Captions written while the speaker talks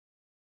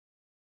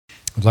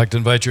I'd like to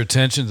invite your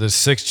attention to the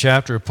 6th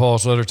chapter of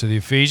Paul's letter to the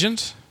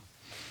Ephesians,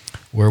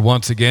 where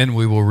once again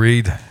we will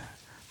read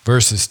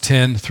verses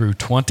 10 through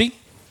 20.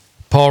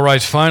 Paul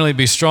writes, "Finally,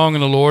 be strong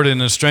in the Lord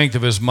and in the strength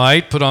of his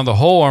might. Put on the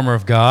whole armor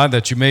of God,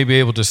 that you may be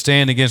able to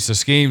stand against the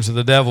schemes of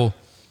the devil.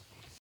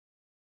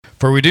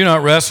 For we do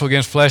not wrestle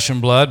against flesh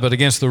and blood, but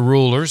against the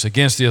rulers,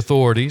 against the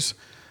authorities,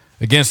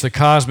 against the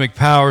cosmic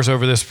powers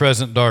over this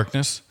present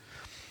darkness,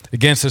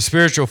 against the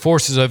spiritual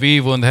forces of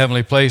evil in the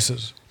heavenly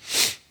places.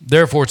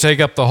 Therefore,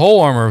 take up the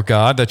whole armor of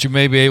God, that you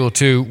may be able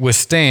to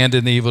withstand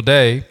in the evil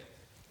day,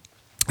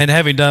 and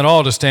having done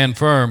all, to stand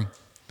firm.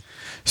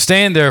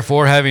 Stand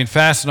therefore, having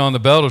fastened on the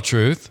belt of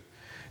truth,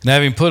 and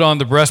having put on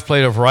the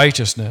breastplate of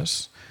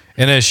righteousness,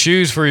 and as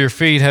shoes for your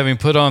feet, having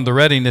put on the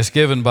readiness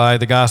given by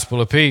the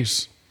gospel of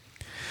peace.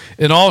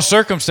 In all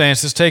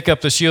circumstances, take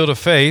up the shield of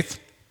faith,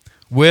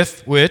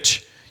 with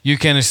which you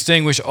can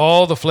extinguish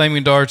all the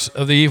flaming darts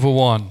of the evil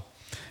one,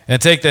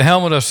 and take the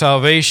helmet of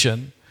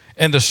salvation,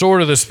 and the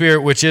sword of the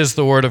Spirit, which is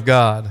the word of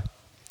God,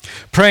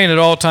 praying at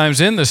all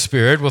times in the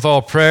Spirit with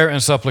all prayer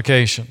and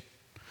supplication.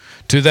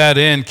 To that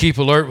end, keep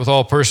alert with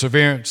all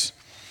perseverance,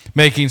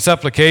 making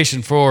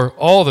supplication for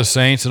all the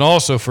saints and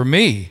also for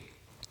me,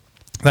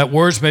 that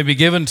words may be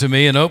given to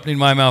me in opening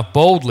my mouth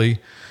boldly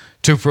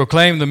to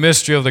proclaim the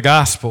mystery of the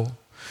gospel,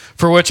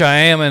 for which I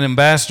am an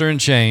ambassador in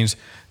chains,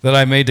 that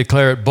I may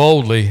declare it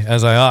boldly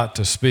as I ought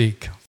to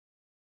speak."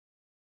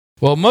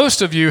 Well,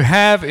 most of you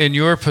have in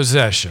your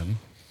possession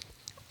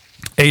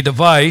a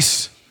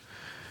device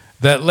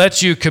that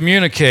lets you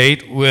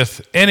communicate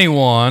with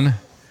anyone,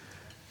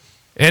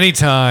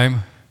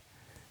 anytime,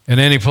 in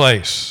any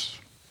place.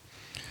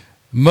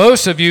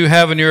 Most of you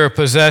have in your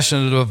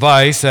possession a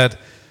device that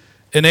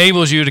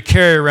enables you to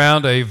carry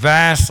around a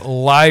vast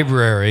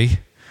library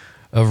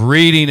of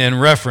reading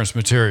and reference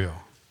material.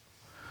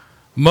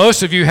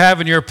 Most of you have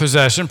in your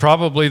possession,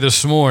 probably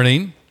this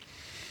morning,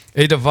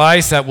 a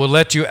device that will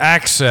let you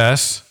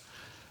access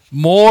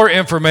more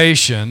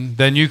information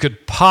than you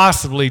could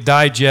possibly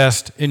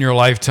digest in your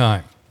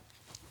lifetime.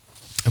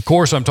 Of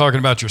course, I'm talking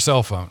about your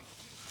cell phone.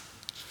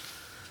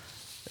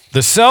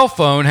 The cell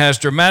phone has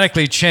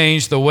dramatically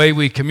changed the way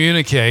we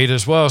communicate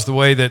as well as the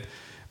way that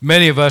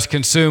many of us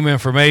consume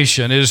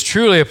information. It is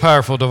truly a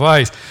powerful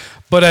device.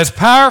 But as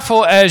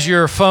powerful as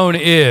your phone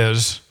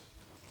is,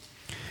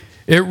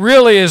 it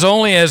really is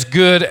only as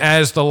good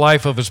as the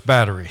life of its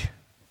battery,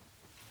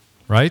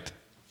 right?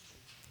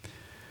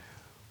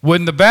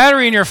 When the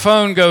battery in your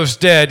phone goes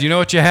dead, you know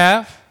what you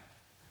have?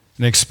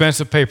 An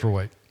expensive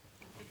paperweight,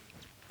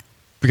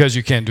 because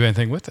you can't do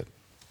anything with it.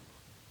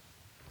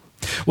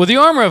 Well, the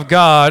armor of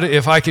God,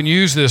 if I can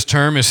use this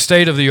term, is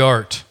state of the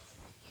art.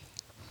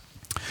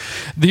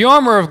 The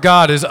armor of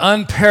God is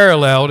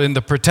unparalleled in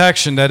the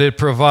protection that it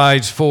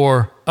provides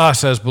for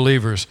us as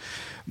believers.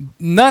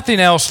 Nothing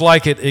else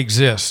like it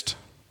exists.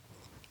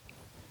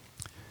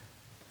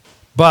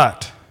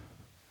 But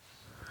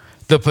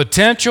the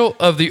potential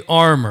of the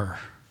armor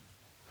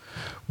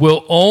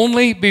will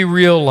only be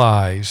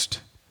realized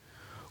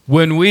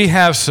when we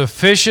have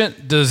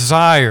sufficient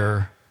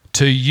desire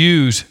to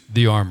use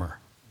the armor.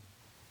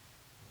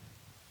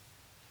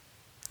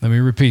 Let me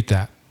repeat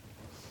that.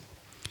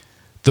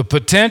 The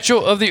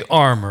potential of the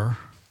armor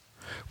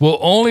will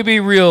only be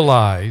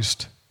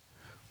realized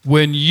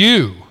when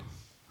you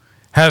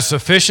have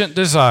sufficient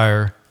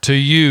desire to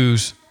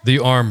use the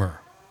armor.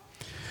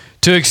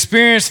 To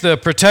experience the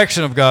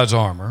protection of God's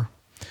armor,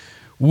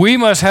 we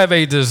must have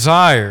a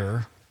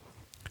desire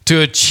to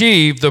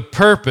achieve the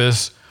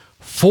purpose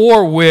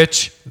for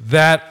which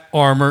that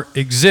armor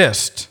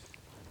exists.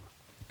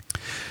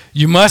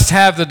 You must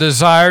have the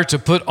desire to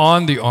put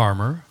on the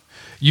armor.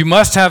 You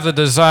must have the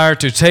desire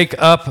to take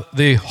up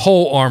the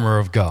whole armor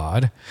of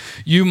God.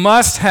 You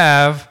must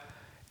have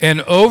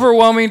an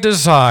overwhelming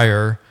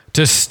desire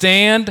to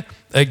stand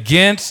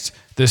against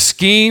the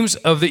schemes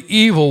of the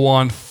evil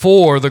one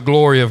for the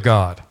glory of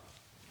God.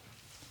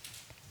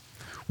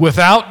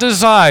 Without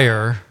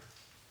desire,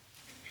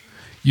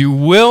 you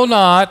will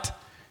not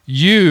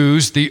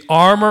use the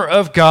armor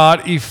of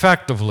God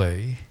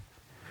effectively,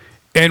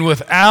 and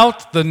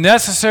without the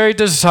necessary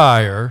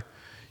desire,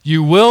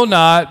 you will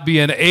not be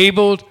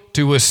enabled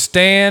to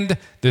withstand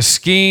the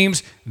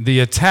schemes, the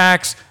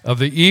attacks of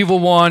the evil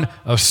one,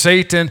 of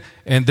Satan,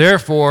 and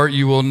therefore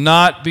you will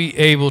not be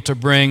able to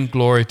bring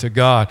glory to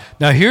God.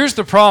 Now here's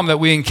the problem that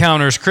we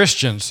encounter as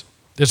Christians.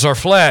 It's our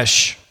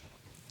flesh.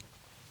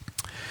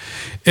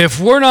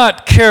 If we're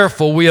not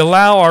careful, we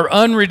allow our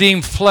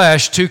unredeemed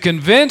flesh to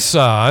convince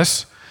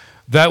us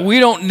that we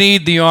don't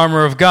need the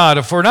armor of God.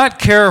 If we're not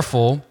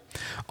careful,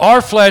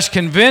 our flesh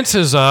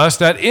convinces us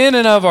that in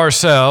and of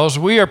ourselves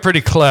we are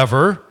pretty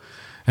clever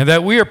and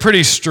that we are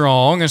pretty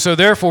strong, and so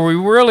therefore we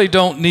really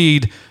don't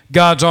need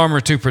God's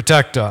armor to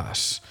protect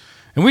us.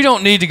 And we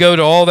don't need to go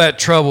to all that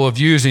trouble of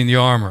using the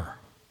armor.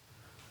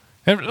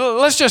 And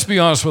let's just be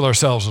honest with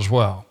ourselves as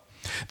well.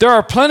 There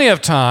are plenty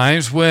of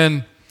times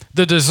when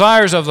the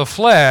desires of the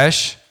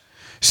flesh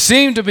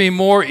seem to be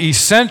more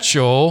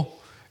essential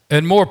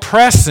and more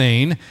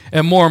pressing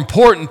and more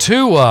important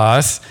to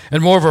us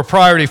and more of a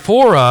priority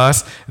for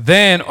us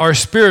than our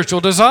spiritual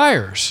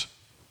desires.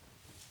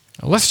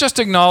 Let's just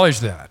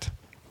acknowledge that.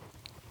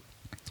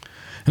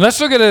 And let's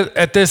look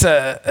at this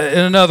in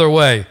another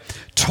way.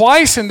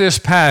 Twice in this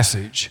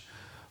passage,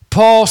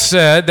 Paul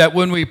said that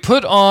when we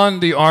put on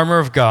the armor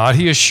of God,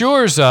 he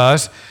assures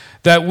us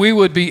that we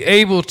would be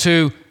able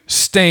to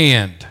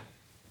stand.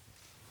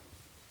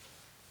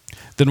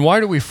 Then why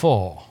do we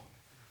fall?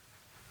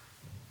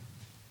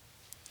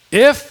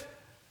 If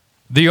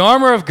the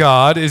armor of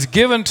God is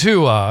given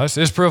to us,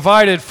 is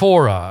provided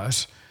for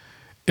us,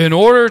 in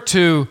order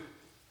to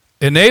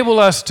enable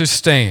us to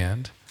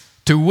stand,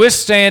 to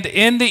withstand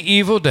in the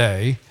evil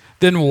day,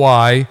 then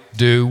why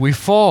do we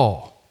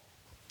fall?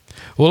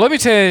 Well, let me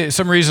tell you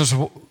some reasons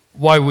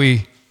why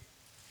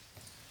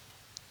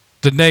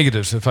the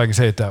negatives, if I can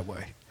say it that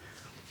way.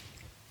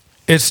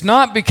 It's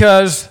not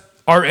because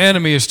our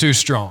enemy is too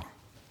strong.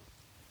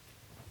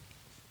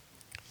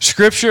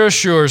 Scripture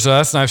assures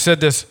us, and I've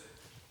said this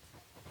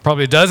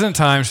probably a dozen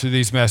times through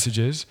these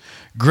messages,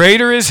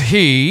 greater is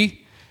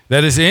he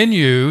that is in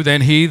you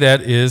than he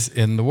that is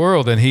in the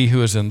world, than he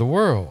who is in the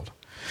world.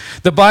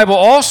 The Bible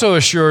also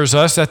assures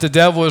us that the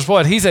devil is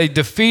what? He's a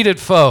defeated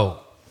foe.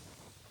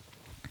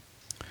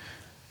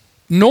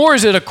 Nor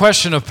is it a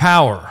question of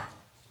power.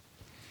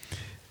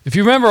 If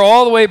you remember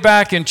all the way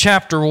back in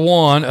chapter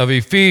 1 of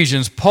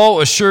Ephesians, Paul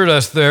assured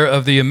us there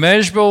of the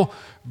immeasurable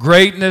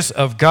greatness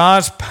of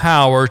God's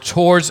power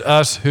towards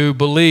us who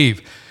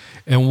believe.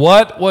 And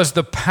what was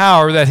the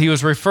power that he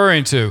was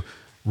referring to?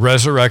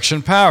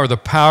 Resurrection power, the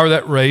power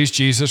that raised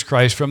Jesus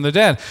Christ from the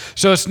dead.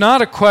 So it's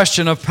not a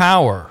question of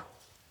power.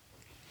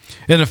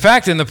 And in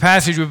fact, in the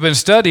passage we've been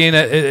studying,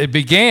 it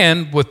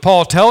began with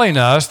Paul telling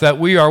us that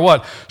we are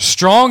what?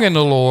 Strong in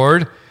the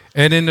Lord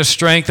and in the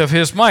strength of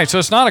his might. So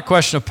it's not a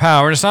question of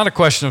power, and it's not a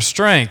question of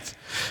strength.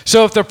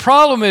 So if the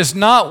problem is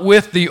not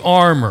with the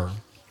armor,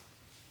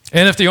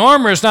 and if the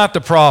armor is not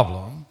the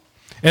problem,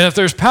 and if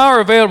there's power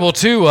available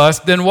to us,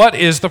 then what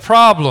is the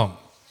problem?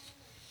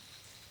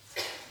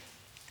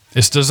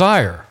 It's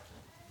desire.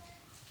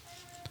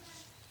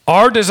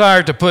 Our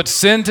desire to put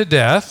sin to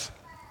death,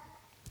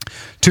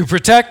 to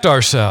protect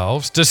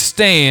ourselves, to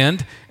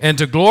stand, and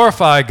to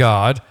glorify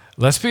God,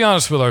 let's be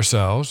honest with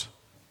ourselves,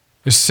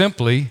 is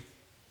simply,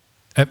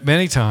 at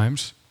many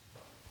times,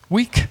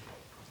 weak.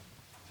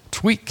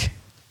 It's weak.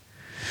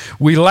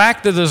 We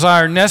lack the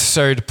desire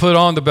necessary to put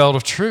on the belt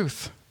of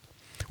truth.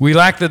 We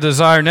lack the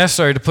desire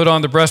necessary to put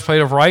on the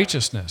breastplate of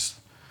righteousness,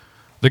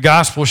 the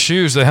gospel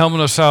shoes, the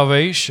helmet of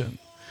salvation.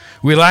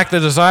 We lack the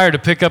desire to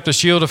pick up the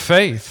shield of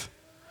faith.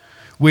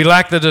 We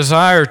lack the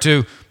desire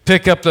to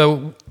pick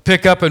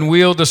up and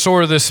wield the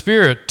sword of the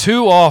Spirit.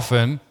 Too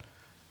often,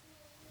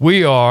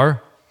 we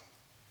are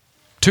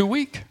too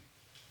weak.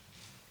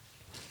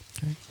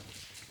 Okay.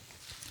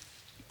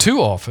 Too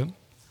often,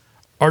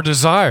 our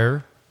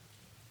desire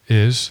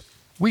is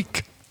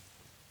weak.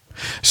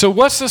 So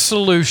what's the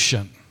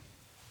solution?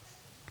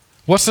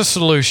 What's the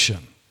solution?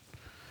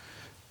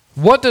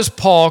 What does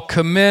Paul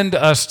commend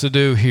us to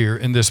do here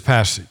in this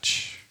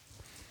passage?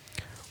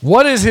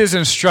 What is his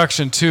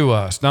instruction to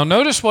us? Now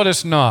notice what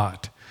it's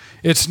not.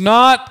 It's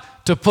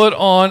not to put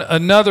on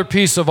another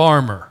piece of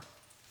armor.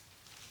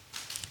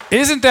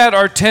 Isn't that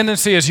our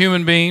tendency as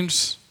human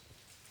beings?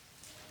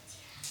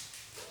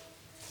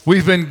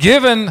 We've been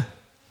given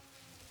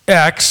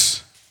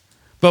X,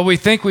 but we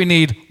think we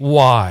need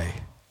Y.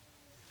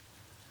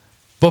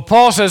 But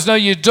Paul says, no,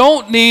 you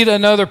don't need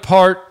another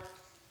part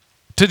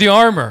to the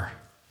armor.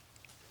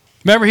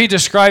 Remember, he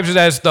describes it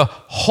as the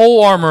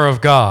whole armor of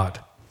God.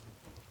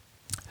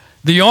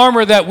 The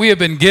armor that we have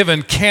been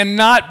given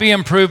cannot be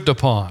improved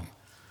upon.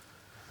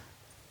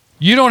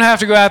 You don't have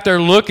to go out there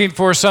looking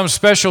for some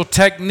special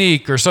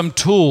technique or some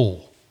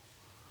tool.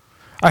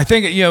 I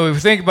think, if you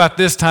think about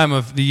this time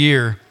of the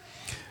year,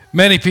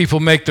 many people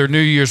make their New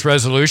Year's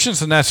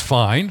resolutions, and that's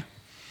fine.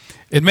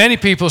 And many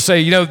people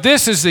say,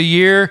 this is the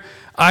year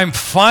I'm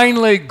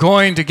finally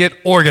going to get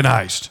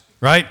organized,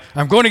 right?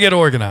 I'm going to get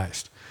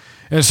organized.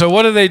 And so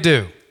what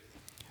do?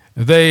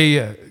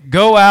 They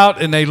go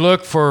out and they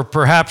look for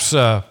perhaps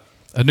a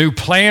new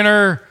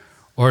planner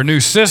or a new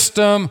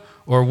system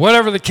or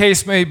whatever the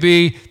case may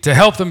be to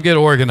help them get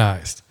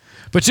organized.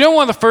 But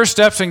one of the first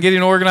steps in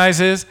getting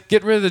organized is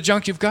get rid of the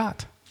junk you've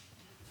got,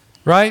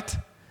 right?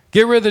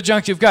 Get rid of the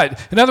junk you've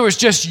got. In other words,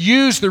 just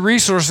use the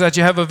resources that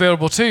you have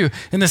available to you.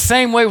 In the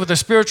same way with the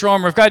spiritual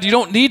armor of God, you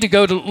don't need to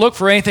go to look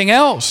for anything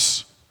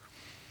else.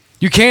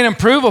 You can't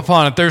improve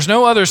upon it. There's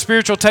no other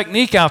spiritual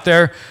technique out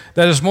there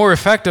that is more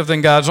effective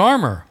than God's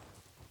armor.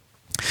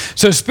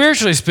 So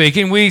spiritually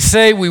speaking, we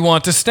say we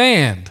want to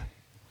stand.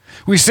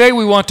 We say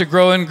we want to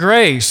grow in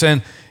grace.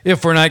 And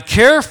if we're not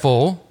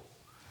careful,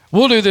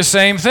 we'll do the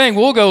same thing.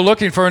 We'll go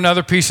looking for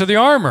another piece of the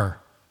armor.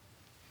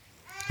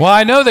 Well,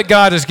 I know that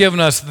God has given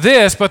us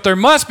this, but there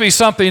must be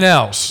something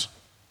else,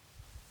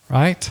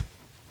 right?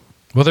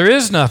 Well, there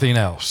is nothing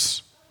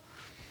else.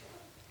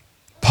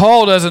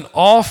 Paul doesn't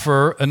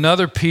offer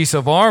another piece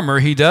of armor.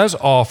 He does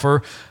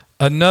offer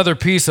another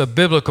piece of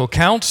biblical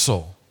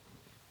counsel.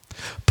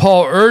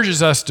 Paul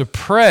urges us to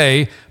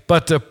pray,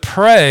 but to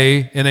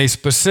pray in a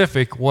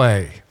specific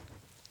way.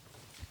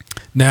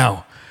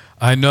 Now,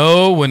 I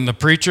know when the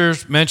preacher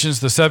mentions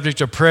the subject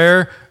of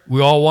prayer,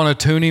 we all want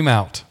to tune him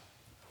out.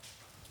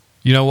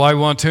 You know why we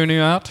want to tune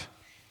him out?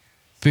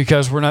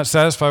 Because we're not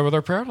satisfied with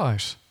our prayer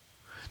lives.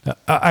 Now,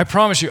 I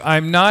promise you,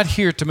 I'm not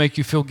here to make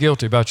you feel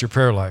guilty about your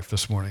prayer life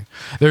this morning.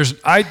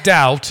 I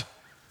doubt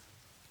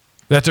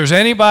that there's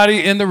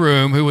anybody in the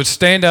room who would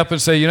stand up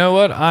and say, you know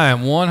what, I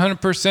am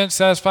 100%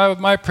 satisfied with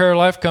my prayer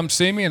life. Come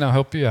see me and I'll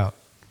help you out.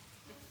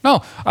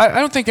 No, I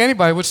don't think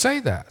anybody would say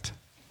that.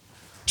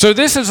 So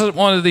this isn't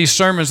one of these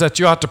sermons that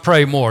you ought to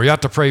pray more. You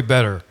ought to pray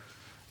better,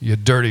 you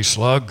dirty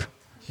slug.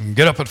 And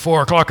get up at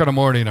 4 o'clock in the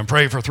morning and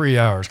pray for 3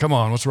 hours. Come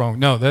on, what's wrong?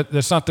 No,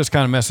 that's not this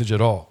kind of message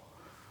at all.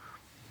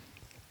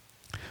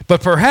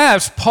 But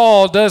perhaps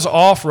Paul does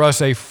offer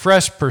us a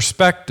fresh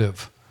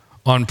perspective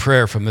on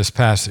prayer from this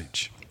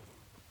passage.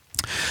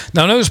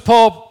 Now notice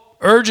Paul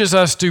urges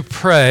us to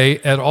pray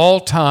at all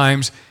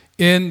times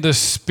in the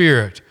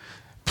Spirit.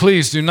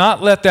 Please do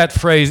not let that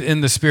phrase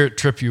 "in the Spirit"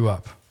 trip you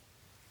up.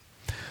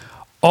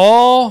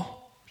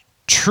 All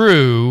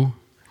true,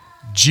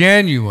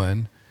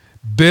 genuine,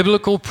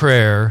 biblical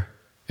prayer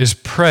is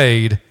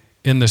prayed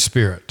in the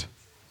Spirit.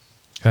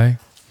 Okay?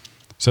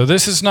 So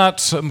this is not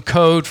some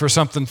code for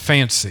something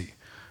fancy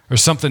or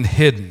something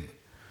hidden.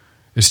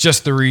 It's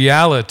just the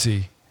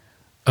reality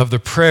of the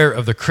prayer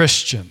of the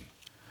Christian.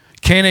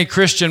 Can a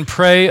Christian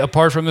pray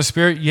apart from the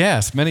Spirit?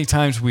 Yes, many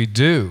times we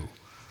do.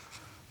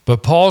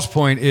 But Paul's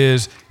point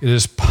is, it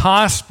is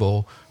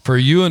possible for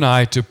you and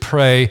I to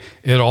pray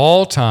at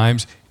all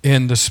times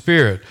in the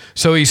Spirit.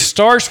 So he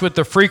starts with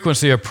the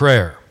frequency of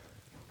prayer.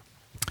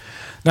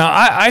 Now,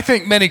 I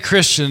think many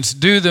Christians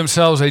do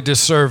themselves a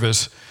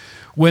disservice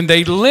when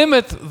they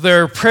limit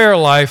their prayer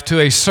life to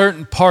a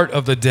certain part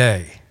of the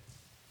day.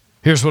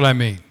 Here's what I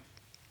mean.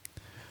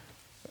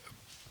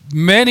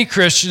 Many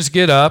Christians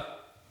get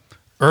up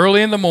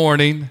early in the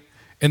morning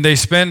and they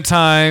spend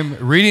time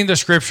reading the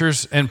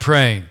scriptures and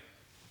praying.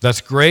 That's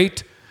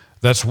great.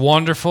 That's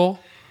wonderful.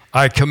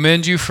 I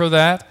commend you for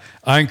that.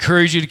 I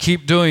encourage you to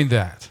keep doing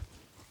that.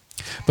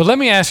 But let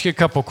me ask you a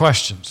couple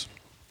questions.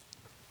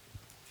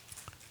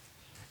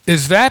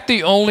 Is that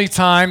the only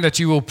time that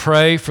you will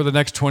pray for the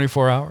next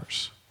 24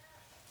 hours?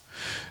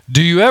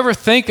 Do you ever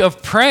think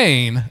of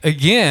praying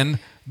again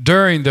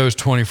during those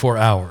 24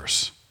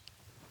 hours?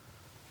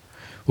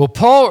 Well,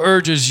 Paul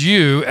urges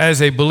you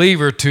as a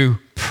believer to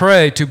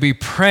pray, to be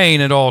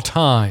praying at all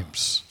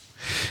times.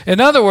 In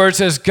other words,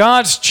 as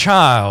God's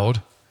child,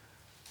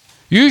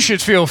 you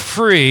should feel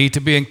free to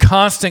be in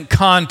constant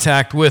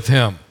contact with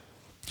Him.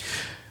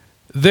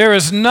 There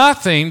is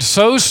nothing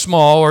so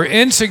small or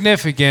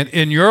insignificant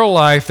in your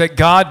life that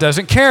God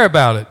doesn't care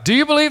about it. Do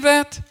you believe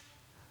that?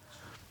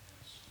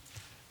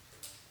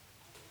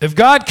 If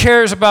God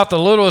cares about the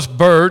littlest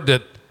bird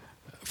that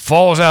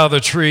falls out of the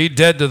tree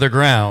dead to the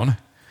ground,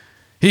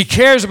 He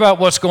cares about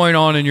what's going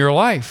on in your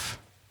life.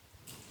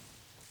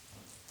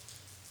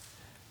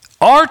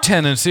 Our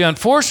tendency,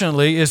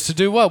 unfortunately, is to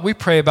do what? We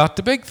pray about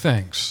the big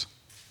things.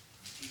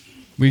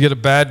 We get a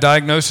bad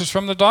diagnosis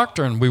from the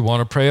doctor and we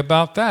want to pray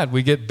about that.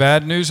 We get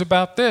bad news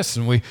about this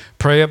and we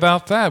pray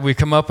about that. We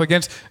come up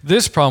against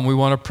this problem, we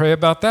want to pray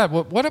about that.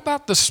 What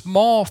about the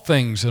small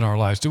things in our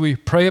lives? Do we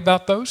pray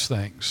about those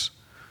things?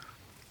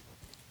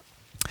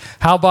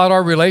 How about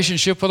our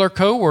relationship with our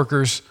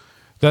coworkers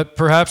that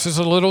perhaps is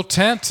a little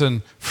tense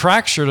and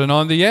fractured and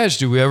on the edge?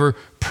 Do we ever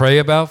pray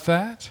about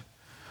that?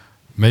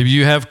 Maybe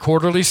you have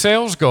quarterly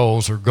sales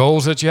goals or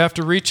goals that you have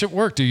to reach at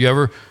work. Do you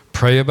ever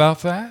pray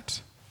about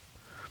that?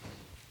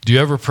 Do you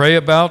ever pray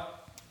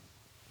about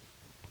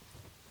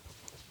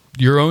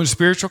your own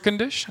spiritual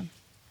condition?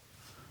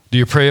 Do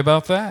you pray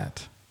about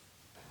that?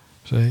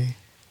 See?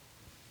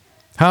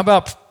 How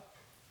about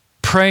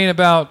praying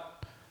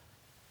about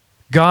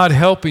God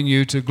helping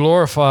you to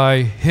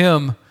glorify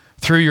Him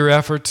through your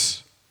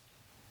efforts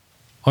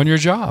on your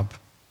job?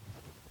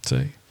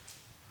 See?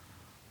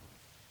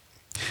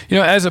 You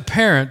know, as a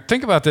parent,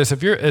 think about this.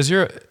 If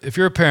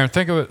you're a parent,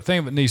 think of it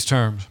in these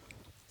terms.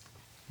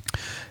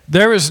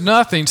 There is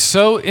nothing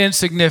so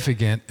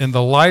insignificant in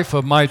the life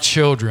of my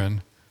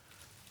children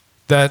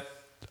that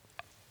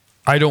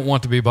I don't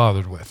want to be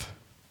bothered with.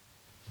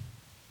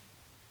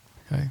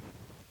 Okay?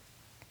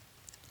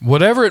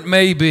 Whatever it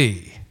may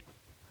be,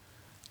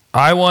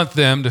 I want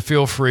them to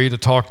feel free to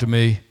talk to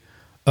me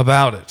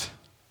about it.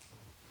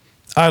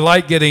 I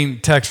like getting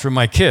texts from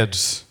my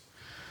kids.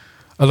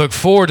 I look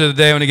forward to the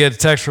day when I get a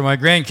text from my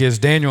grandkids.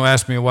 Daniel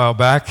asked me a while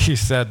back, he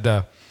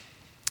said,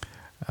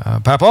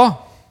 Papa,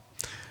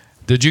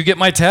 did you get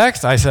my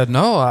text? I said,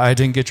 no, I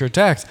didn't get your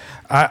text.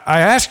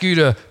 I asked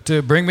you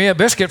to bring me a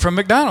biscuit from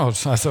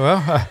McDonald's. I said,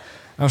 well,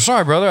 I'm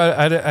sorry, brother,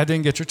 I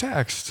didn't get your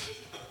text.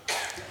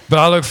 But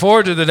I look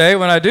forward to the day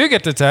when I do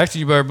get the text, and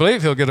you better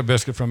believe he'll get a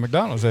biscuit from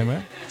McDonald's,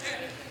 amen?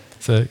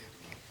 See?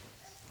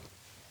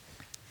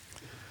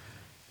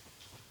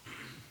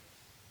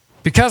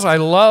 Because I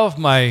love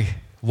my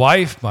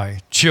wife, my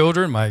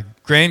children, my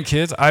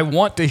grandkids, I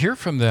want to hear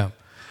from them.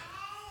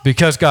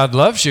 Because God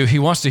loves you, He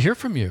wants to hear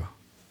from you.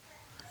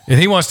 And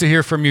he wants to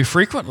hear from you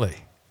frequently.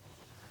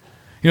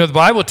 You know, the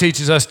Bible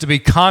teaches us to be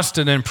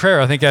constant in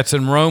prayer. I think that's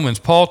in Romans.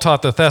 Paul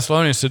taught the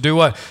Thessalonians to do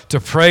what? To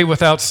pray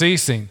without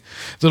ceasing.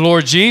 The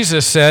Lord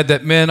Jesus said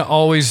that men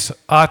always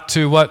ought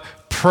to what?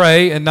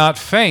 Pray and not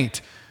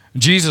faint.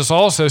 Jesus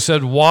also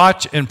said,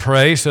 watch and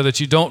pray so that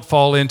you don't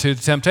fall into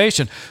the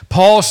temptation.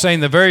 Paul's saying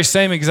the very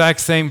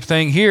exact same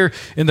thing here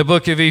in the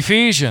book of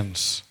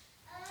Ephesians.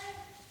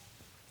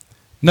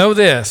 Know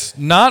this,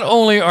 not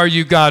only are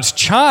you God's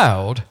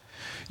child,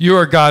 you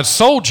are God's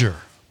soldier.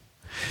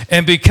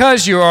 And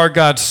because you are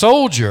God's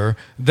soldier,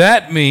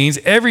 that means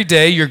every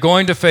day you're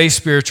going to face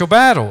spiritual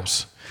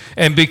battles.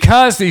 And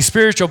because these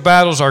spiritual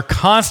battles are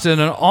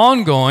constant and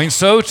ongoing,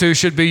 so too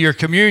should be your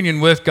communion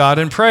with God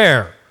in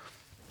prayer.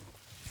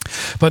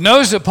 But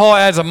notice that Paul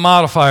adds a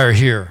modifier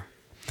here.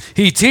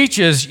 He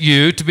teaches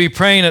you to be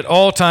praying at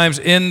all times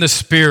in the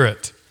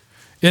Spirit.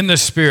 In the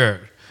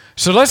Spirit.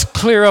 So let's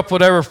clear up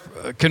whatever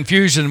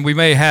confusion we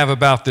may have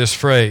about this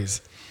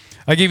phrase.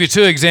 I'll give you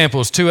two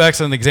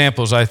excellent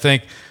examples, I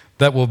think,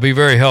 that will be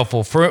very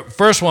helpful.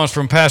 First one's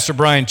from Pastor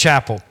Brian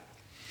Chappell.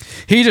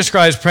 He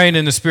describes praying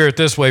in the Spirit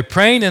this way.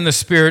 Praying in the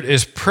Spirit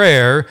is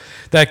prayer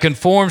that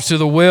conforms to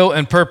the will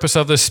and purpose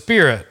of the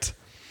Spirit.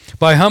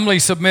 By humbly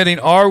submitting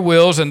our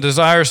wills and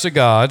desires to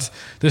God's,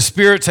 the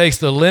Spirit takes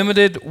the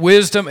limited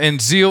wisdom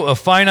and zeal of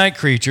finite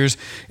creatures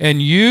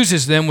and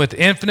uses them with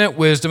infinite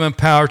wisdom and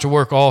power to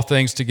work all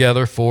things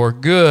together for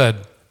good.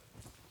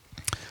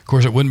 Of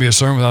course, it wouldn't be a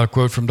sermon without a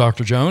quote from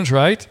Dr. Jones,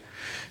 right?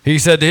 He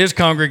said to his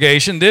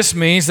congregation, this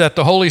means that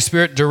the Holy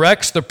Spirit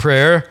directs the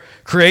prayer,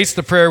 creates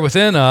the prayer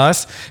within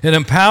us, and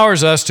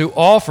empowers us to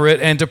offer it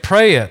and to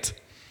pray it.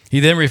 He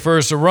then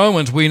refers to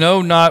Romans, we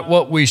know not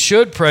what we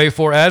should pray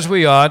for as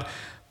we ought,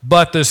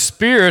 but the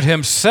Spirit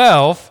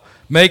himself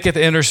maketh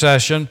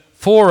intercession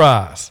for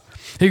us.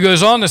 He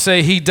goes on to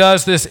say he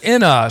does this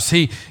in us.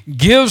 He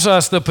gives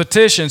us the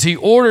petitions. He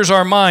orders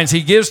our minds.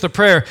 He gives the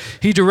prayer.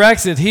 He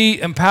directs it. He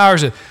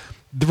empowers it.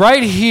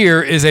 Right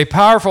here is a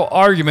powerful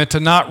argument to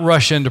not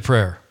rush into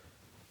prayer.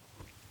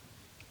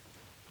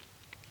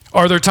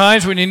 Are there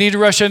times when you need to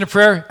rush into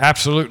prayer?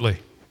 Absolutely.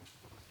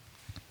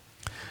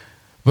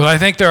 But I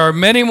think there are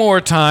many more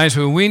times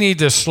when we need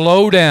to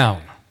slow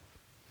down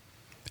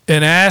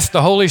and ask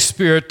the Holy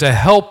Spirit to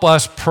help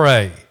us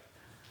pray.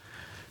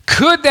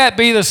 Could that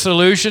be the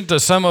solution to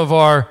some of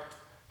our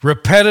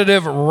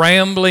repetitive,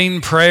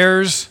 rambling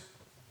prayers?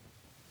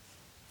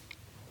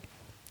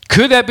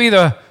 Could that be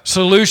the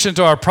solution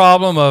to our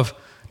problem of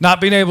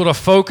not being able to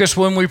focus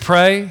when we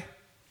pray?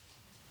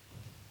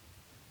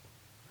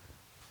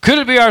 Could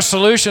it be our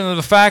solution to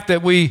the fact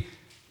that we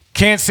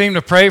can't seem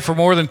to pray for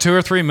more than 2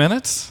 or 3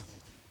 minutes?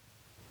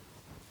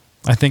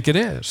 I think it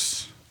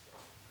is.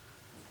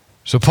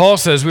 So Paul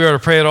says we are to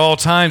pray at all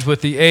times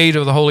with the aid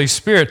of the Holy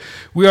Spirit.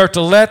 We are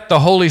to let the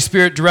Holy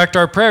Spirit direct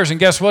our prayers. And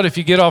guess what? If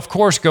you get off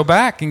course, go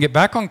back and get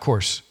back on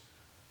course.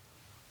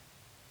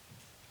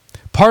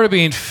 Part of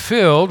being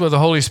filled with the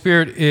Holy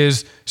Spirit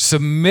is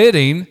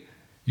submitting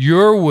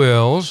your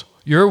will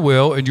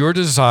and your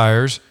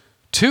desires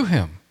to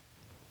Him.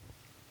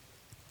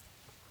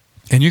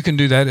 And you can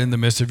do that in the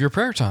midst of your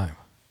prayer time.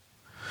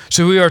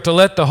 So we are to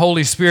let the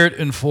Holy Spirit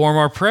inform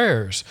our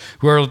prayers.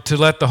 We are to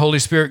let the Holy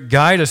Spirit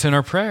guide us in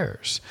our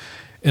prayers.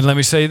 And let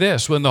me say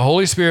this, when the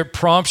Holy Spirit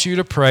prompts you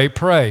to pray,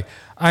 pray.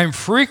 I'm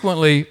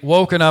frequently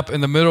woken up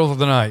in the middle of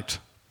the night.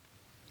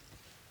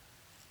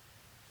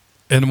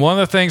 And one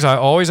of the things I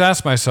always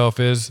ask myself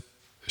is,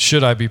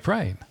 should I be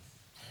praying?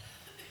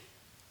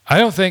 I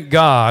don't think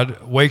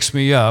God wakes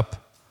me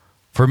up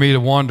for me to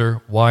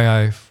wonder why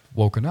I've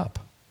woken up.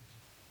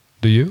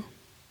 Do you?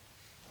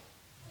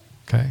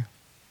 Okay.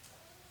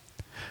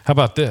 How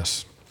about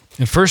this?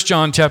 In 1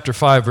 John chapter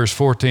 5, verse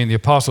 14, the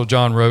Apostle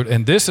John wrote,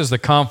 and this is the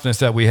confidence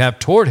that we have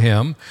toward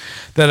Him,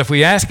 that if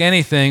we ask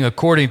anything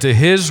according to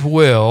His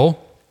will,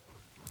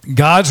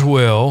 God's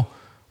will,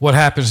 what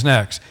happens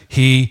next?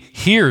 He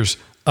hears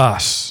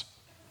us.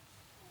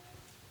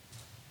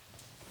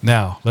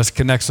 Now, let's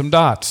connect some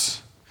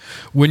dots.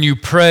 When you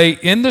pray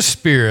in the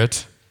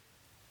Spirit,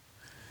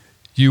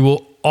 you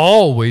will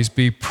always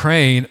be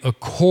praying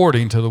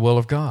according to the will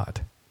of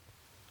God.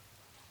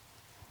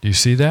 Do you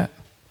see that?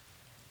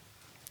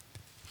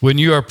 When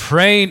you are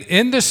praying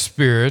in the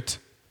Spirit,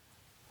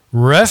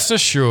 rest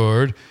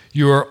assured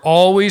you are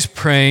always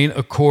praying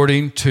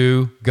according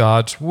to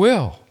God's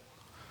will.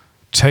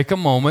 Take a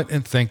moment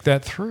and think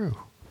that through.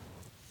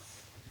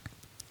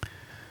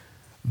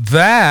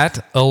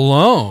 That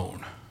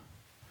alone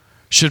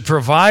should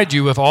provide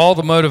you with all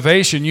the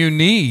motivation you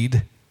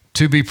need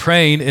to be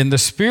praying in the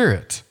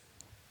Spirit.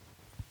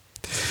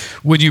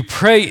 When you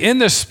pray in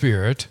the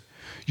Spirit,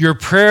 your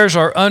prayers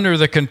are under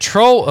the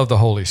control of the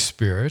Holy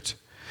Spirit.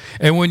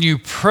 And when you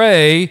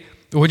pray,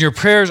 when your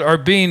prayers are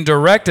being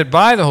directed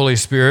by the Holy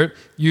Spirit,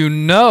 you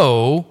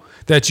know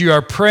that you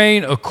are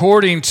praying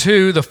according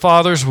to the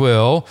Father's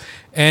will,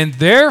 and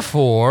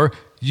therefore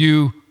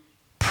you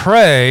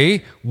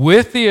pray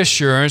with the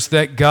assurance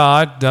that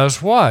God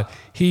does what?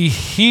 He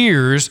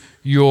hears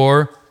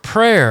your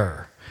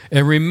prayer.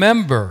 And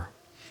remember,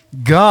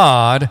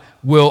 God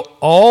will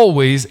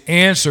always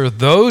answer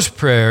those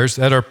prayers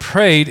that are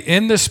prayed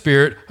in the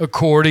Spirit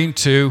according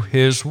to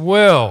His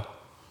will.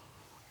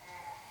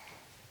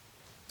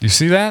 You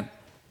see that?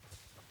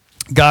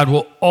 God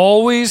will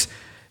always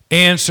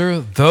answer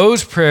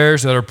those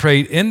prayers that are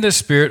prayed in the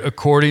Spirit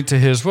according to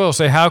His will.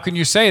 Say, how can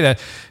you say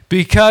that?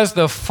 Because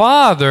the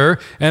Father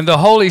and the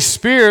Holy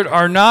Spirit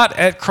are not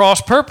at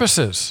cross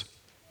purposes.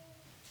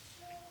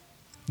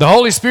 The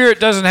Holy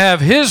Spirit doesn't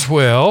have His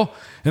will,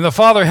 and the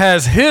Father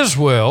has His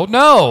will.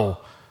 No,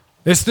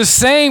 it's the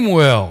same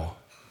will.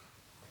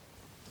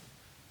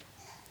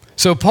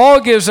 So Paul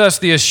gives us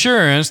the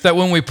assurance that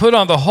when we put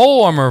on the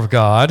whole armor of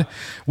God,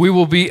 we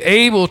will be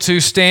able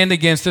to stand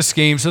against the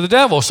schemes of the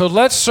devil. So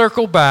let's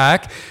circle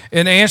back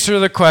and answer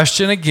the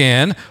question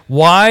again,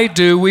 why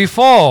do we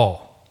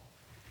fall?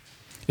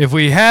 If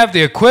we have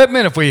the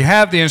equipment, if we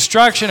have the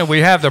instruction, if we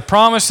have the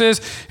promises,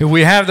 if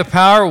we have the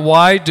power,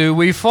 why do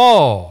we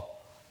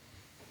fall?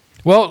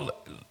 Well,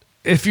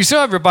 if you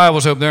still have your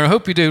Bibles open there, I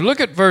hope you do, look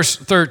at verse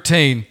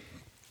 13.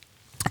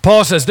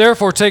 Paul says,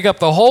 therefore take up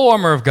the whole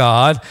armor of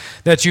God,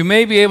 that you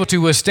may be able to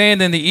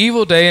withstand in the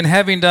evil day, and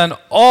having done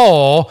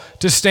all,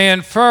 to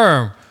stand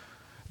firm.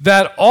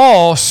 That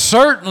all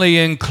certainly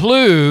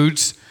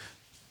includes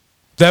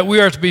that we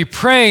are to be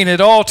praying at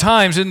all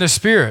times in the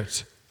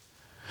Spirit.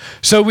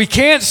 So we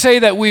can't say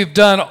that we've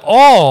done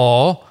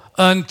all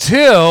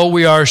until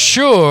we are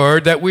sure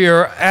that we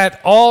are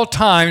at all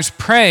times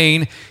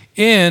praying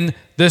in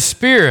the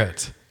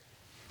Spirit.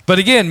 But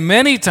again,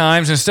 many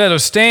times instead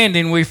of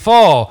standing, we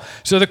fall.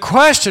 So the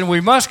question we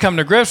must come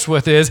to grips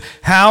with is,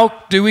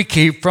 how do we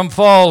keep from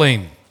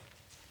falling?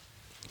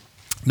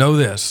 Know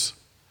this.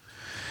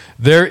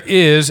 There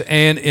is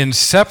an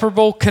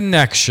inseparable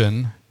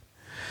connection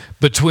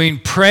between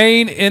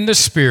praying in the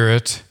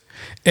Spirit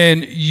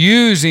and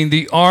using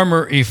the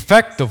armor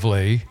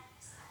effectively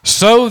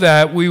so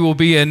that we will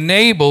be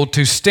enabled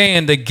to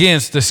stand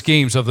against the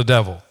schemes of the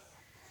devil.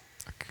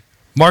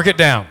 Mark it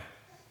down.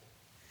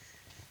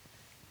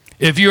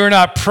 If you are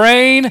not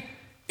praying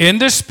in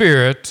the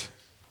Spirit,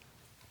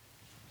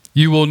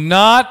 you will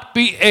not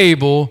be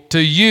able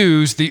to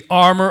use the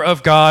armor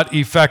of God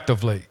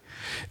effectively.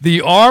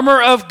 The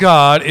armor of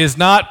God is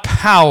not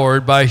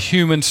powered by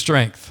human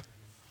strength.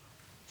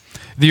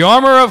 The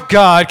armor of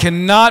God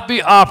cannot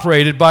be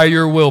operated by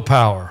your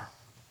willpower.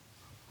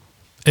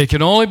 It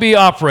can only be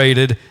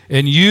operated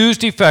and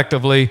used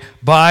effectively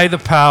by the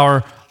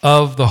power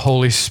of the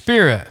Holy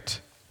Spirit.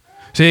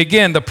 See,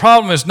 again, the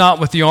problem is not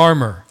with the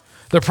armor.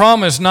 The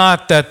problem is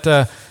not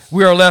that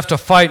we are left to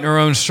fight in our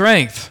own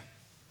strength.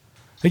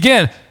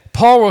 Again,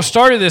 Paul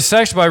started this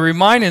section by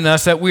reminding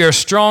us that we are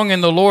strong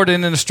in the Lord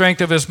and in the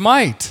strength of His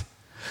might.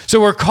 So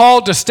we're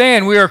called to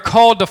stand. We are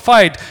called to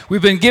fight.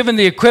 We've been given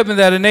the equipment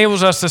that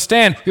enables us to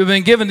stand. We've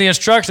been given the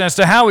instruction as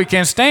to how we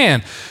can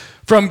stand.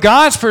 From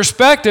God's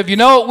perspective, you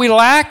know what we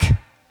lack?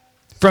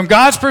 From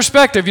God's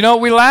perspective, you know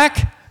what we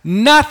lack?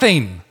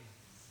 Nothing.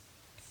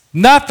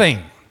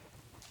 Nothing.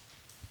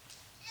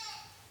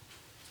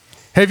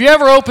 Have you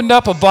ever opened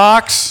up a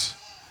box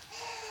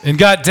and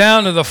got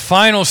down to the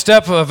final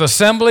step of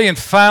assembly and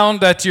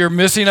found that you're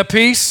missing a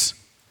piece?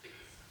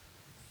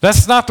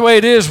 That's not the way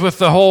it is with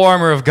the whole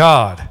armor of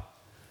God.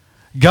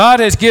 God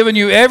has given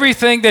you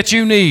everything that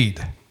you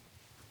need.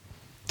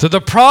 So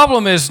the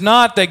problem is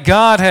not that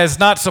God has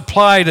not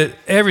supplied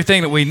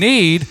everything that we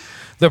need.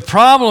 The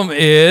problem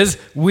is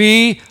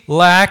we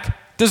lack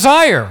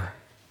desire.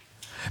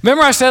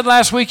 Remember I said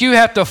last week you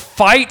have to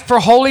fight for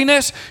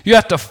holiness? You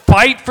have to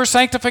fight for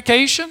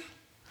sanctification?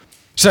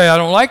 Say, I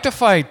don't like to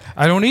fight.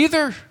 I don't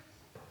either.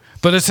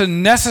 But it's a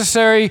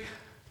necessary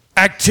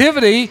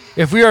activity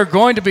if we are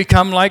going to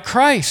become like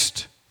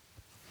Christ.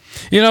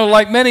 You know,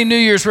 like many New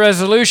Year's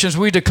resolutions,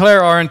 we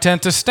declare our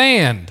intent to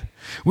stand.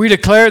 We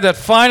declare that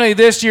finally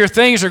this year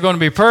things are going to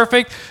be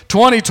perfect.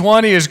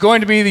 2020 is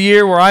going to be the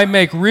year where I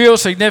make real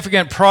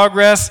significant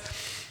progress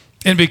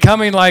in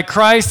becoming like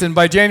Christ, and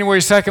by January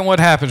 2nd, what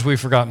happens? We've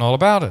forgotten all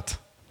about it.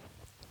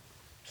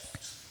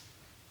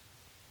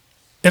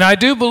 And I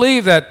do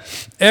believe that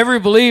every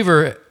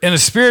believer, in a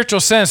spiritual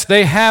sense,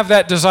 they have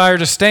that desire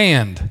to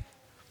stand.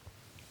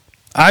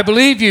 I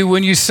believe you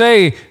when you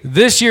say,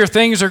 this year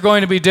things are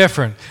going to be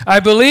different. I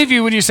believe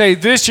you when you say,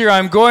 this year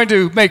I'm going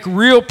to make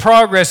real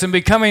progress in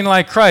becoming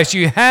like Christ.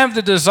 You have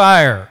the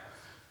desire.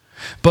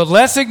 But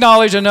let's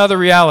acknowledge another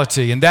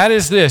reality, and that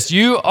is this.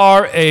 You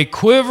are a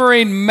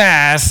quivering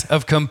mass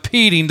of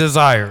competing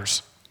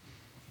desires.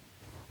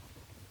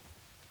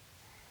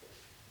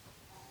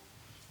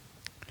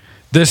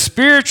 The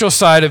spiritual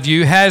side of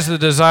you has the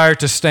desire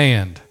to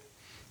stand.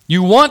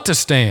 You want to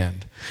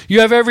stand.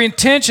 You have every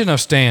intention of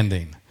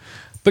standing.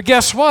 But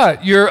guess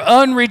what? Your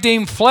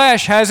unredeemed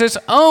flesh has its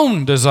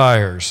own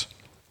desires.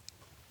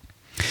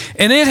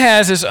 And it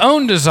has its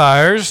own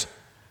desires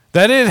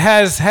that it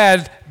has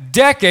had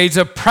decades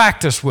of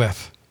practice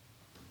with.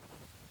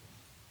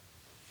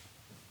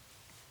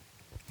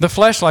 The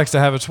flesh likes to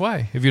have its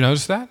way. Have you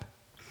noticed that?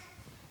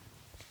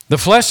 The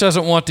flesh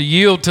doesn't want to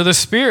yield to the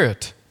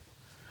Spirit.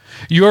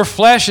 Your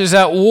flesh is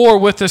at war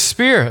with the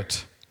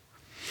Spirit.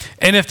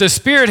 And if the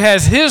Spirit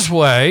has his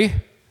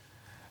way,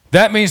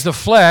 that means the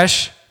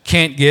flesh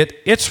can't get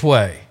its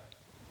way.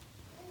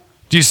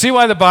 Do you see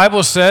why the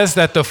Bible says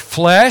that the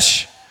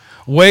flesh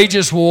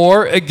wages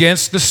war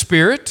against the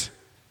Spirit?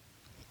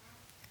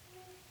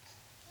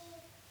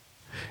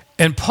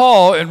 And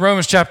Paul, in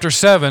Romans chapter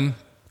 7,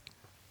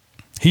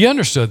 he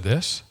understood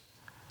this.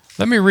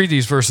 Let me read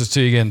these verses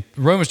to you again.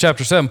 Romans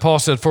chapter 7, Paul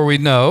said, "For we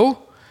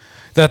know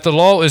that the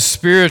law is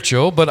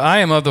spiritual, but I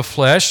am of the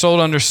flesh, sold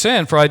under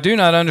sin, for I do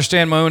not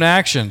understand my own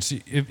actions."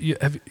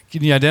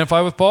 Can you identify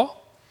with Paul?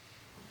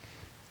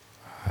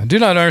 I do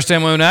not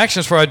understand my own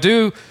actions, for I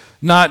do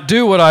not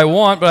do what I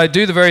want, but I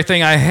do the very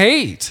thing I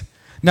hate.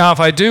 Now, if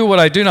I do what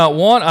I do not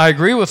want, I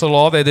agree with the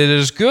law that it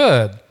is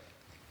good.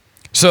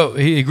 So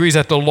he agrees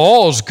that the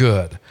law is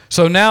good.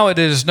 So now it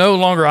is no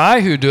longer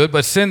I who do it,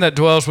 but sin that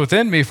dwells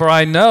within me. For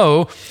I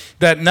know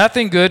that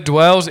nothing good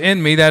dwells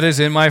in me, that is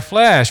in my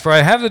flesh. For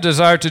I have the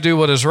desire to do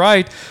what is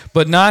right,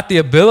 but not the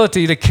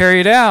ability to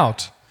carry it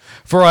out.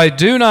 For I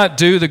do not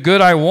do the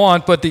good I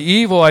want, but the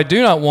evil I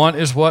do not want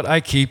is what I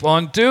keep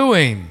on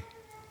doing.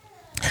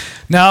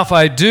 Now if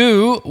I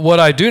do what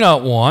I do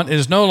not want, it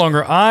is no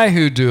longer I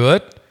who do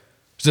it,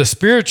 it's the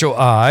spiritual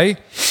I,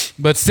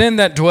 but sin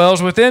that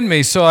dwells within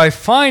me. So I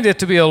find it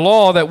to be a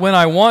law that when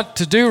I want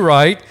to do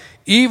right,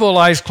 evil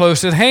lies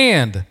close at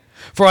hand.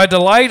 For I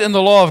delight in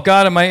the law of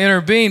God in my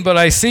inner being, but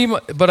I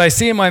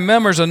see in my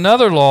members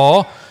another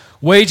law,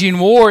 waging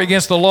war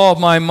against the law of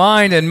my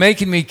mind and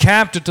making me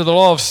captive to the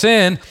law of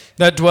sin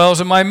that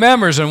dwells in my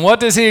members. And what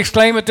does he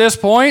exclaim at this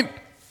point?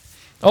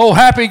 "Oh,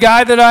 happy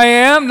guy that I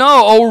am?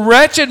 No, oh,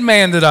 wretched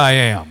man that I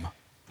am.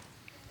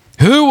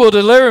 Who will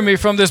deliver me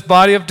from this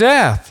body of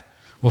death?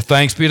 Well,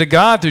 thanks be to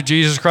God through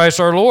Jesus Christ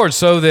our Lord.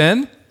 So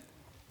then,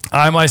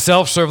 I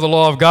myself serve the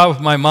law of God with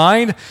my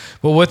mind,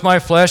 but with my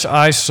flesh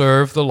I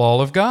serve the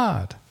law of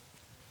God."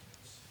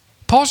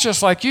 Paul's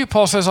just like you.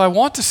 Paul says, I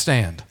want to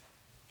stand.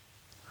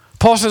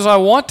 Paul says, I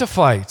want to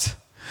fight.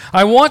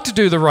 I want to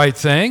do the right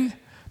thing,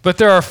 but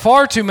there are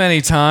far too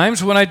many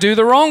times when I do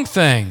the wrong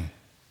thing.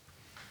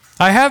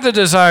 I have the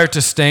desire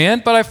to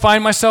stand, but I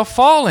find myself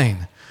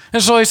falling.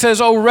 And so he says,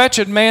 "Oh,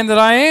 wretched man that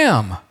I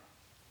am."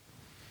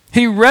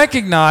 He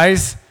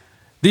recognized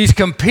these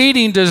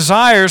competing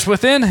desires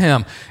within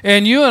him.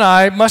 And you and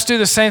I must do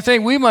the same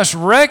thing. We must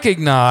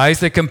recognize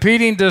the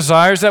competing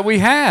desires that we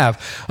have.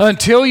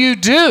 Until you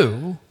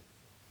do,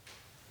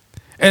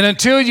 and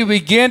until you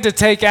begin to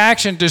take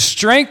action to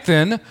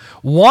strengthen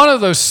one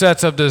of those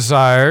sets of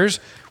desires,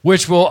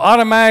 which will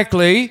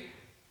automatically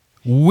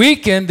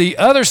weaken the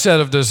other set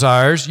of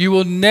desires, you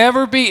will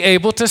never be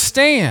able to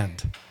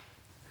stand.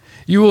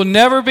 You will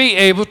never be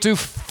able to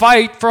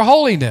fight for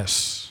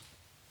holiness.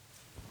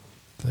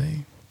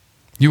 See?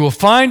 You will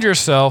find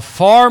yourself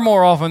far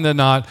more often than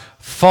not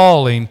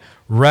falling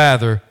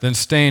rather than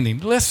standing.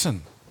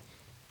 Listen,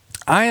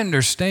 I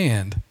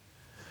understand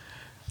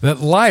that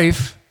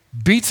life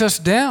beats us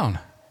down.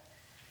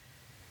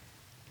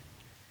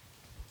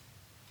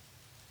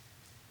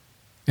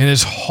 And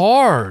it's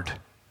hard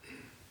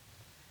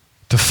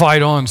to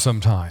fight on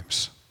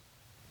sometimes.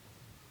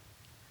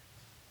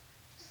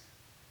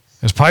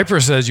 As Piper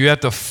says, you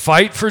have to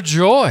fight for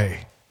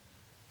joy.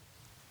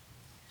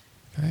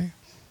 Okay?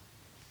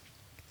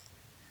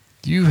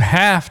 You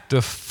have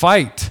to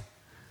fight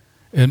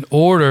in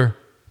order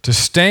to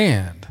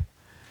stand.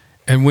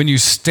 And when you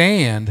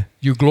stand,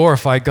 you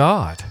glorify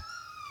God.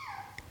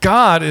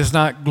 God is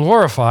not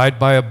glorified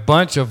by a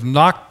bunch of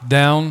knocked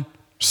down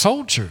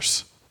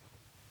soldiers.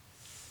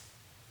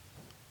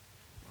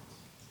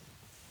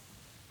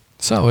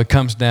 So it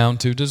comes down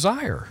to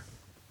desire.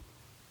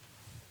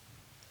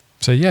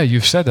 So yeah,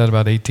 you've said that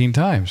about 18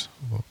 times.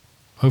 Well,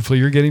 hopefully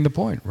you're getting the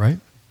point, right?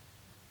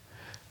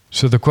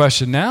 So the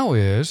question now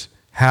is,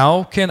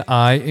 how can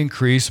I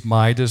increase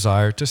my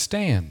desire to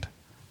stand?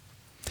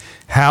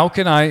 How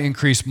can I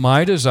increase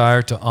my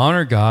desire to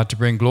honor God, to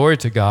bring glory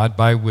to God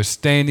by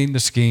withstanding the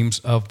schemes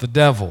of the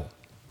devil?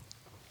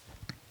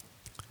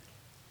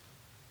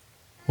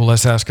 Well,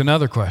 let's ask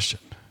another question.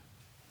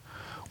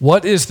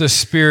 What is the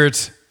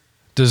Spirit's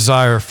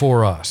desire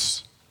for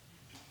us?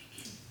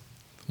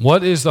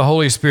 What is the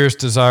Holy Spirit's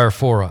desire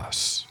for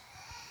us?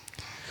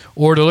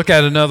 Or to look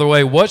at it another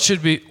way, what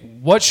should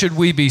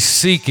we be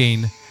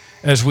seeking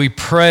as we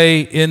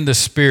pray in the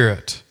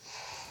Spirit?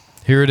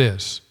 Here it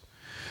is.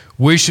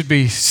 We should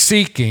be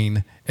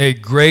seeking a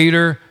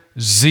greater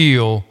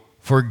zeal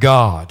for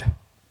God.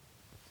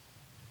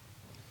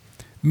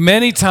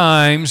 Many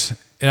times,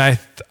 and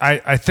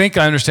I think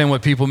I understand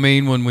what people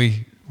mean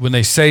when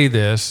they say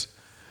this,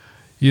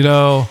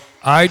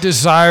 I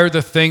desire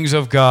the things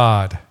of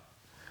God.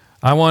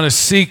 I want to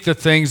seek the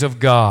things of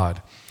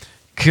God.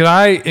 Could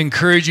I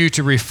encourage you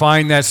to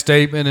refine that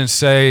statement and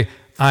say,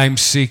 I'm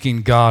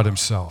seeking God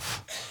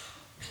Himself?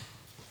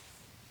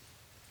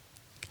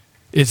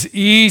 It's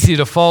easy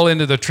to fall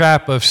into the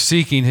trap of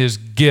seeking His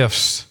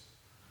gifts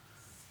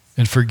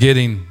and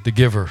forgetting the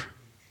giver.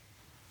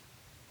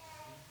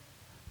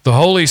 The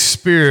Holy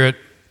Spirit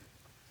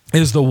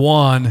is the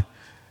one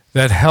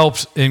that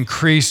helps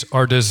increase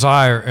our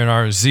desire and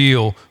our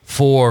zeal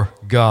for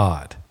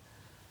God.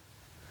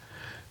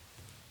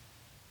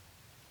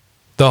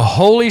 The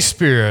Holy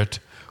Spirit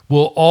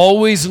will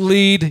always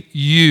lead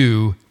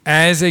you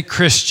as a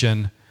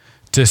Christian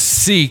to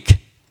seek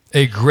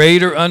a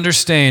greater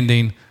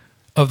understanding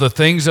of the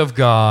things of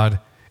God,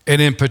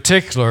 and in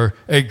particular,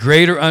 a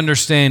greater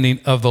understanding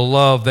of the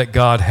love that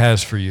God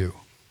has for you.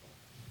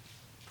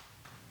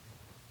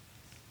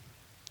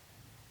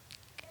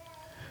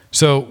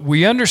 So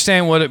we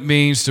understand what it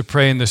means to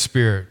pray in the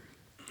Spirit.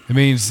 It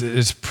means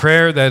it's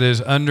prayer that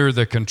is under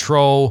the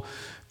control,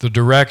 the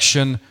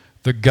direction,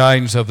 the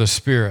guidance of the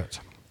Spirit.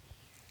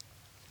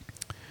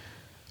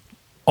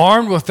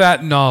 Armed with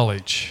that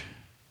knowledge,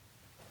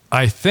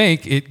 I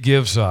think it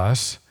gives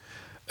us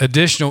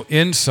additional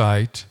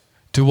insight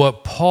to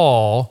what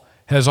Paul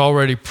has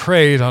already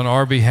prayed on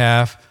our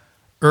behalf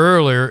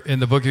earlier in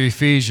the book of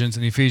Ephesians,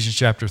 in Ephesians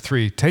chapter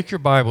 3. Take your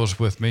Bibles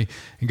with me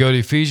and go to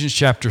Ephesians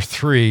chapter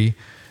 3,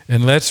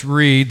 and let's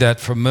read that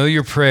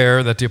familiar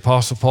prayer that the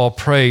Apostle Paul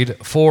prayed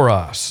for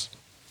us.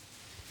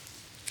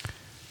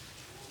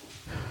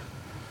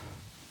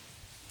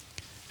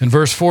 In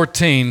verse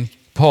 14,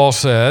 Paul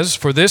says,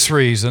 "For this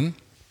reason,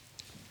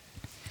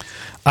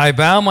 I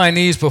bow my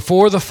knees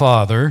before the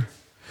Father,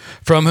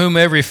 from whom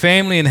every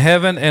family in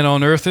heaven and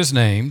on earth is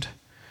named,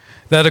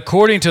 that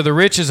according to the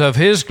riches of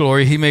his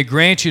glory he may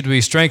grant you to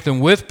be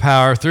strengthened with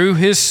power through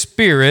his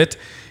Spirit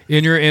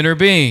in your inner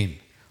being."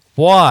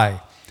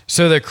 Why?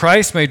 "So that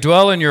Christ may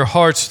dwell in your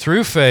hearts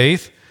through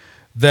faith,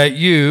 that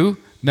you,"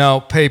 now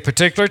pay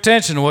particular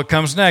attention to what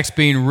comes next,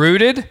 "being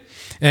rooted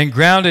and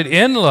grounded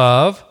in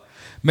love,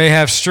 may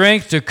have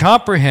strength to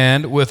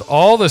comprehend with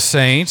all the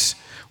saints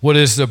what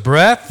is the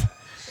breadth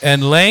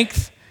and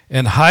length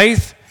and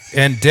height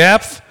and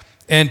depth,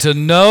 and to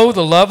know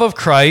the love of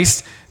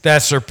Christ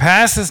that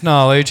surpasses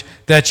knowledge,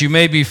 that you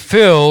may be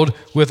filled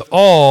with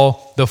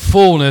all the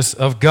fullness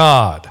of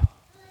God."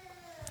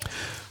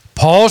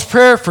 Paul's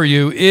prayer for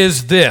you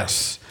is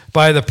this: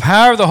 by the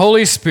power of the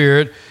Holy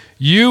Spirit,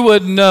 you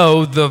would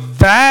know the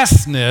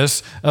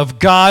vastness of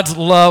God's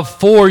love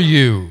for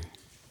you.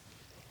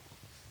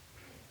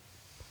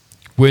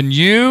 When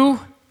you,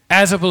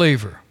 as a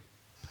believer,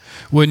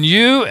 when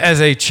you,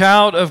 as a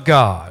child of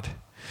God,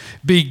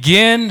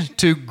 begin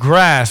to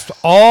grasp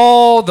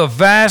all the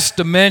vast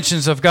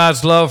dimensions of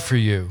God's love for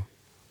you,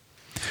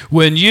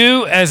 when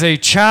you, as a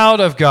child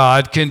of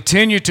God,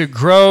 continue to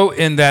grow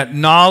in that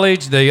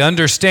knowledge, the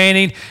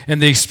understanding,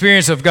 and the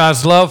experience of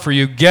God's love for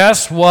you,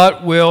 guess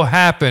what will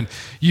happen?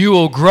 You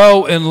will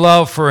grow in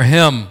love for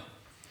Him.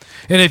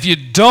 And if you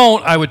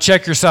don't, I would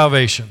check your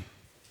salvation.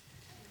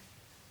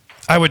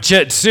 I would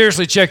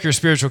seriously check your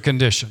spiritual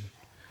condition.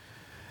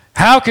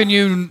 How can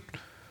you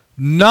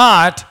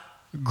not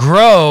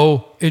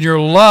grow in your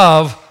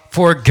love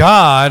for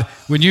God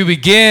when you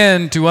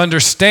begin to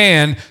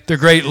understand the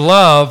great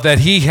love that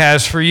He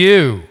has for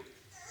you?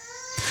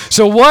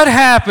 So what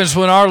happens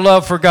when our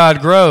love for God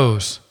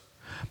grows?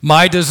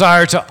 My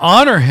desire to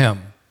honor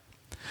Him,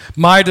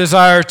 my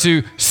desire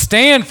to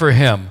stand for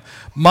Him,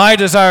 my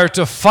desire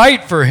to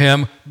fight for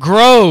Him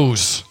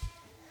grows.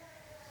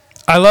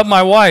 I love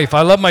my wife,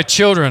 I love my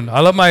children,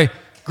 I love my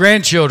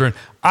grandchildren.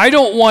 I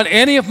don't want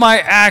any of my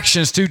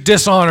actions to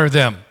dishonor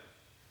them.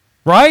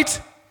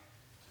 Right?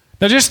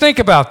 Now just think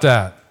about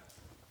that.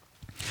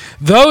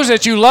 Those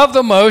that you love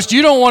the most,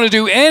 you don't want to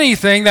do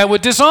anything that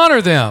would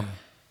dishonor them.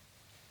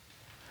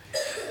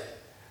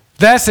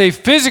 That's a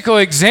physical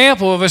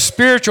example of a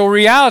spiritual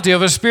reality,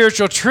 of a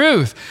spiritual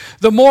truth.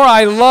 The more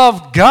I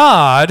love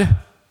God,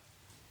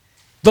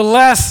 the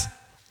less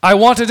I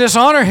want to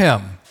dishonor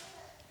Him.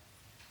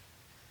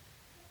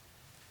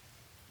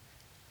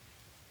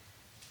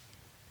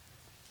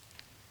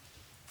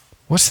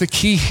 What's the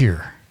key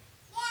here?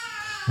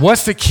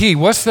 What's the key?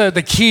 What's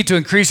the key to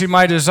increasing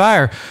my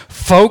desire?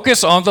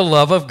 Focus on the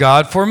love of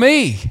God for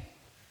me.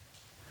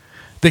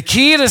 The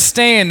key to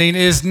standing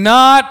is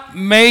not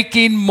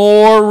making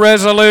more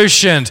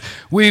resolutions.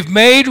 We've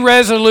made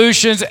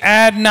resolutions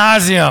ad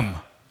nauseum.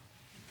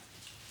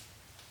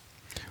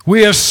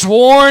 We have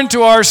sworn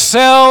to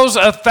ourselves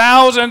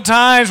 1,000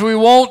 times we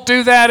won't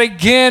do that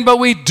again, but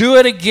we do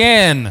it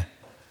again.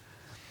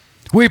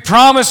 We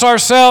promise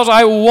ourselves,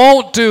 I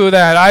won't do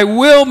that. I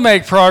will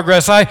make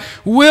progress. I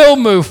will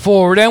move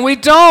forward. And we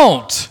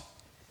don't.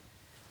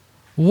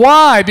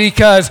 Why?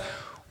 Because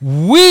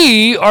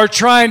we are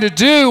trying to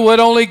do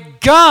what only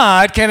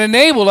God can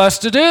enable us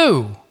to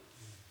do.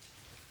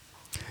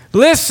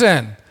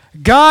 Listen,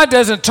 God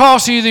doesn't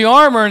toss you the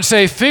armor and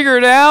say, figure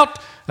it out,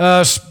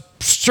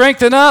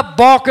 strengthen up,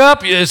 bulk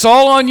up, it's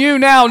all on you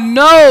now.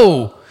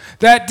 No,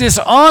 that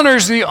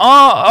dishonors the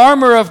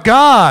armor of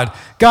God.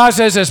 God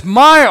says, it's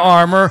my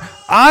armor.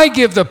 I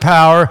give the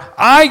power.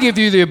 I give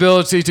you the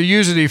ability to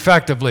use it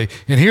effectively.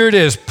 And here it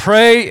is.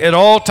 Pray at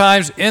all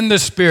times in the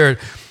Spirit.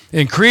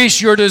 Increase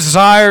your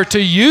desire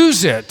to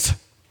use it.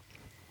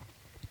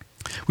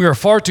 We are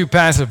far too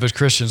passive as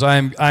Christians. I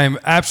am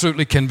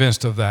absolutely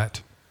convinced of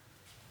that.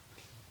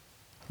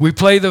 We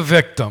play the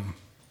victim.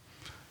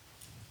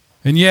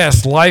 And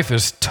yes, life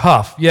is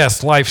tough.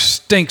 Yes, life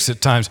stinks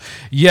at times.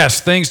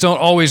 Yes, things don't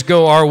always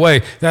go our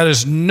way. That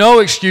is no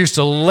excuse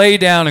to lay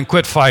down and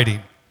quit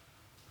fighting.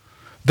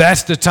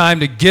 That's the time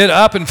to get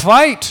up and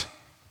fight.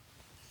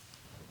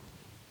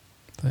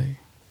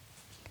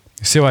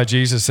 You see why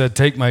Jesus said,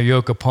 "Take my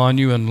yoke upon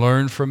you and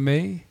learn from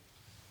me"?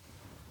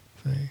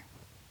 See?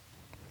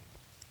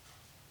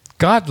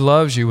 God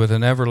loves you with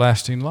an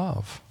everlasting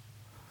love.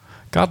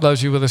 God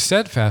loves you with a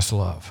steadfast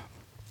love.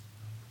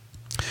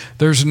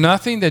 There's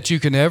nothing that you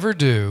can ever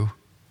do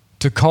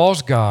to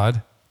cause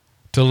God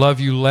to love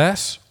you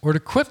less or to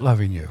quit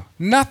loving you.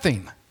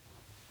 Nothing.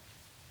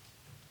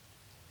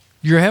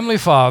 Your heavenly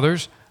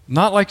Father's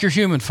not like your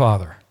human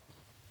father.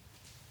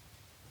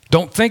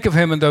 Don't think of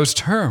him in those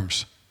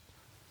terms.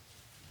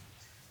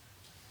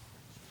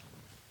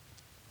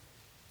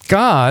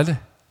 God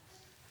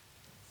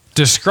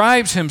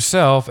describes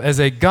himself as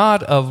a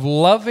God of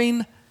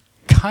loving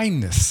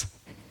kindness.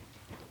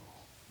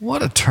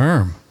 What a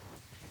term.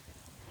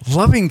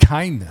 Loving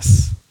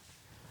kindness.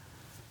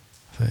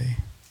 See?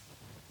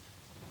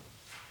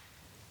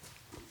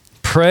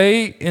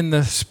 Pray in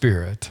the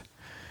Spirit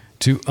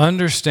to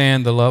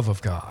understand the love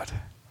of God.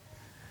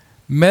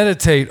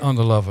 Meditate on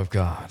the love of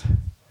God.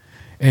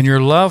 And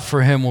your love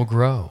for him will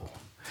grow.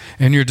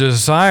 And your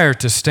desire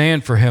to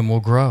stand for him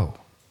will grow.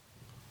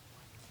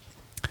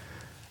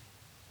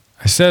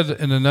 I said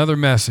in another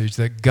message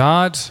that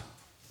God's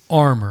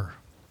armor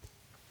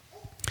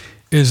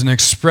is an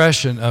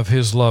expression of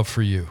his love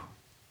for you.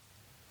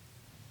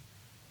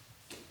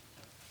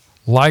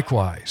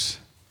 Likewise,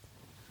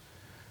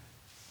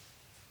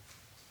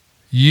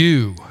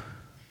 you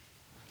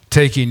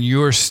taking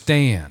your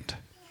stand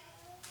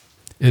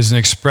is an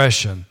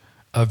expression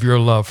of your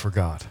love for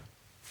God.